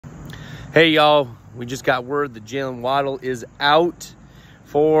Hey, y'all, we just got word that Jaylen Waddle is out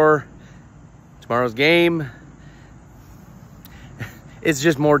for tomorrow's game. It's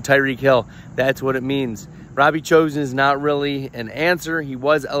just more Tyreek Hill. That's what it means. Robbie Chosen is not really an answer. He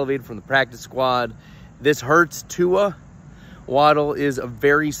was elevated from the practice squad. This hurts Tua. Waddle is a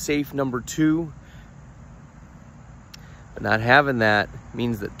very safe number 2. But not having that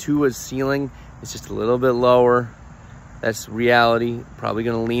means that Tua's ceiling is just a little bit lower. That's reality. Probably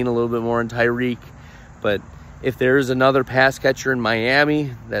going to lean a little bit more on Tyreek. But if there is another pass catcher in Miami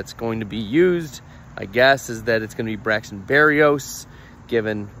that's going to be used, my guess is that it's going to be Braxton Berrios,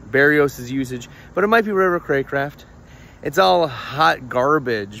 given Berrios' usage. But it might be River Craycraft. It's all hot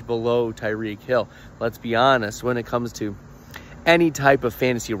garbage below Tyreek Hill. Let's be honest, when it comes to any type of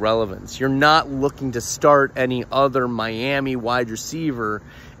fantasy relevance, you're not looking to start any other Miami wide receiver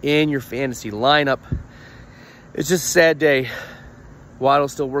in your fantasy lineup. It's just a sad day.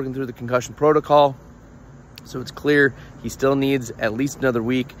 Waddle's still working through the concussion protocol, so it's clear he still needs at least another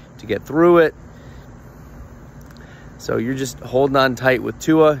week to get through it. So you're just holding on tight with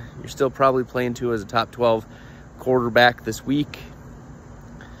Tua. You're still probably playing Tua as a top 12 quarterback this week.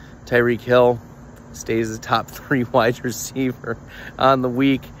 Tyreek Hill stays as a top 3 wide receiver on the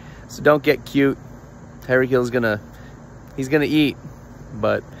week. So don't get cute. Tyreek Hill's he's gonna eat,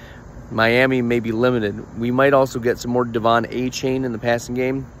 but Miami may be limited. We might also get some more Devon A-Chain in the passing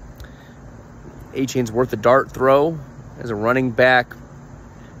game. A-Chain's worth a dart throw as a running back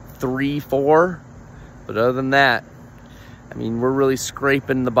 3-4. But other than that, I mean, we're really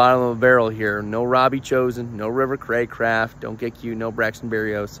scraping the bottom of the barrel here. No Robbie Chosen, no River Craycraft. Don't get cute. No Braxton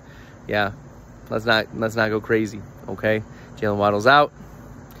Berrios. Yeah, let's not go crazy. Okay, Jaylen Waddle's out.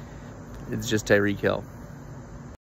 It's just Tyreek Hill.